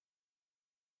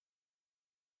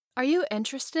Are you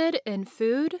interested in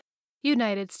food,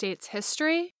 United States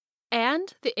history,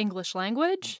 and the English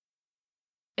language?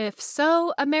 If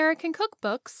so, American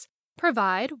Cookbooks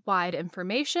provide wide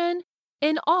information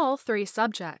in all three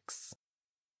subjects.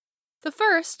 The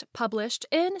first, published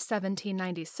in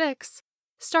 1796,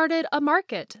 started a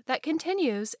market that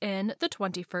continues in the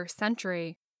 21st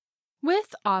century,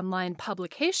 with online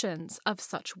publications of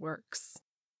such works.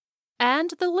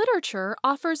 And the literature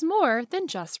offers more than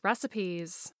just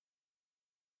recipes.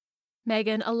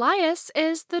 Megan Elias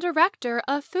is the director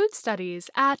of food studies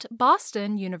at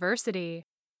Boston University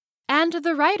and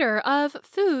the writer of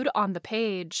Food on the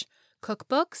Page,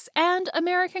 Cookbooks, and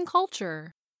American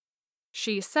Culture.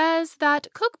 She says that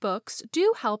cookbooks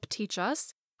do help teach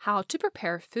us how to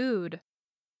prepare food,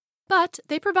 but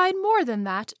they provide more than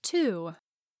that, too.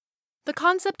 The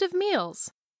concept of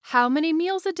meals. How many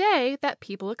meals a day that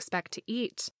people expect to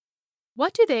eat?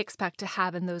 What do they expect to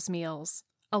have in those meals?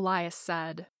 Elias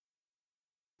said.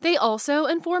 They also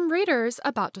inform readers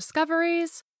about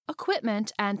discoveries,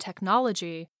 equipment, and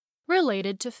technology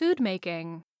related to food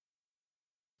making.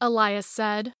 Elias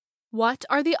said, "What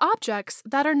are the objects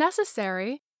that are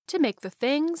necessary to make the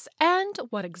things and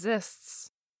what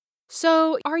exists?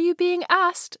 So, are you being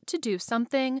asked to do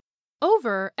something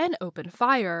over an open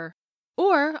fire?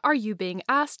 Or are you being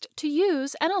asked to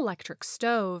use an electric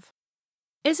stove?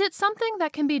 Is it something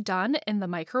that can be done in the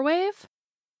microwave?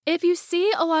 If you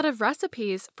see a lot of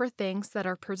recipes for things that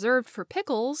are preserved for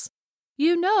pickles,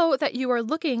 you know that you are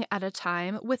looking at a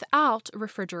time without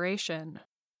refrigeration."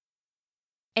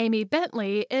 Amy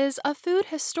Bentley is a food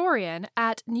historian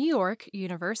at New York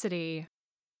University.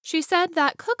 She said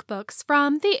that cookbooks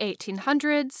from the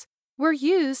 1800s were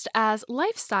used as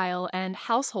lifestyle and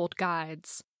household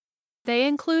guides. They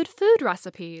include food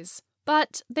recipes,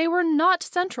 but they were not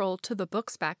central to the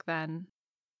books back then.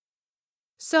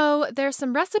 So there's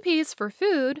some recipes for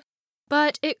food,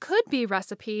 but it could be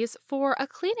recipes for a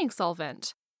cleaning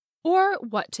solvent, or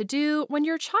what to do when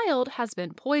your child has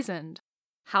been poisoned,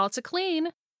 how to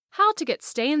clean, how to get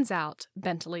stains out,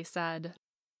 Bentley said.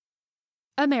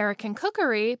 American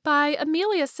Cookery by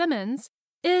Amelia Simmons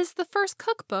is the first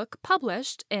cookbook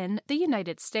published in the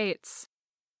United States.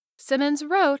 Simmons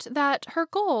wrote that her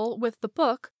goal with the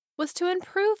book was to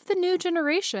improve the new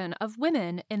generation of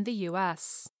women in the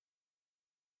U.S.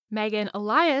 Megan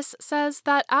Elias says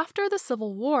that after the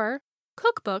Civil War,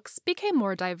 cookbooks became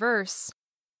more diverse.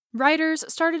 Writers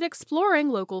started exploring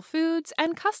local foods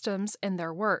and customs in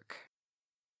their work.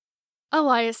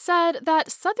 Elias said that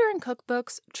Southern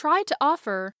cookbooks tried to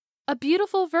offer a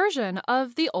beautiful version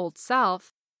of the Old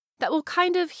South that will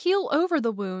kind of heal over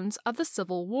the wounds of the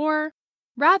Civil War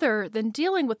rather than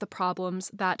dealing with the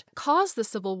problems that caused the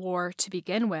Civil War to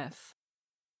begin with.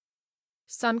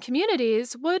 Some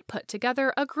communities would put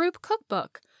together a group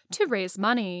cookbook to raise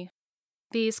money.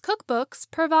 These cookbooks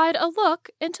provide a look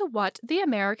into what the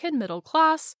American middle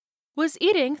class was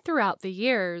eating throughout the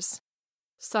years.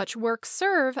 Such works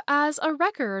serve as a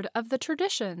record of the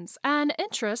traditions and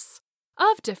interests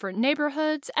of different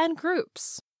neighborhoods and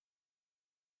groups.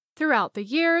 Throughout the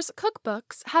years,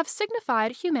 cookbooks have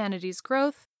signified humanity's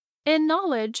growth in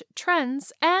knowledge,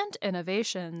 trends, and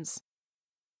innovations.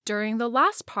 During the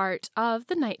last part of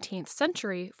the 19th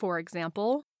century, for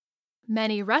example,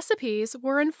 many recipes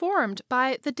were informed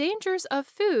by the dangers of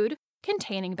food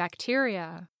containing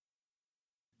bacteria.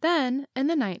 Then, in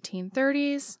the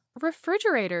 1930s,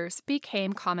 refrigerators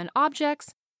became common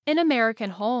objects in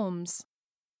American homes.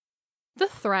 The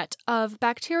threat of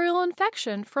bacterial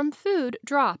infection from food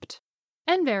dropped,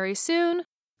 and very soon,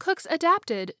 cooks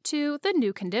adapted to the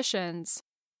new conditions.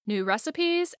 New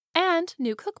recipes and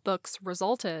new cookbooks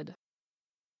resulted.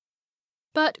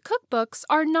 But cookbooks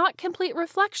are not complete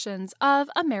reflections of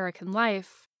American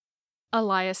life.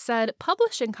 Elias said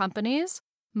publishing companies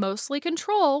mostly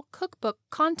control cookbook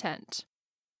content,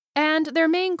 and their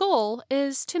main goal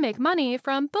is to make money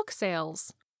from book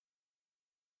sales.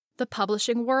 The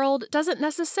publishing world doesn't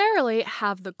necessarily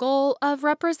have the goal of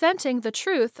representing the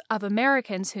truth of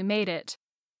Americans who made it.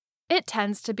 It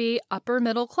tends to be upper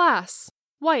middle class,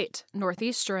 white,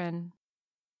 Northeastern.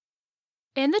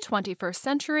 In the 21st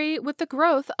century, with the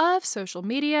growth of social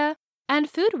media and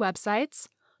food websites,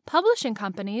 publishing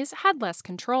companies had less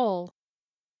control.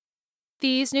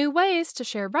 These new ways to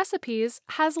share recipes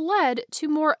has led to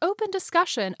more open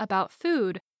discussion about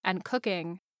food and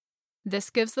cooking.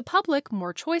 This gives the public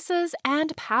more choices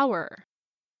and power.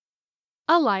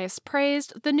 Elias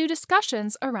praised the new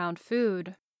discussions around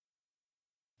food.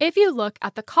 If you look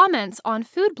at the comments on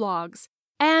food blogs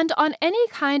and on any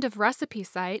kind of recipe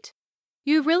site,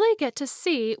 you really get to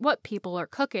see what people are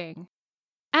cooking.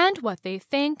 and what they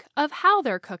think of how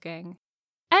they're cooking,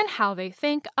 and how they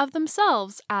think of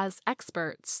themselves as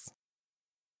experts.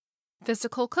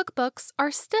 Physical cookbooks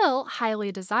are still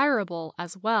highly desirable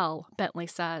as well, Bentley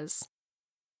says.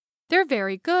 They're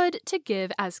very good to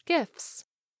give as gifts.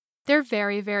 They're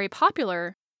very, very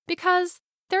popular because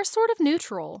they're sort of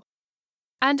neutral.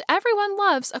 And everyone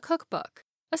loves a cookbook,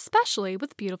 especially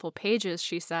with beautiful pages,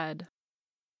 she said.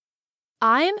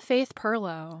 I'm Faith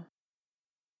Perlow.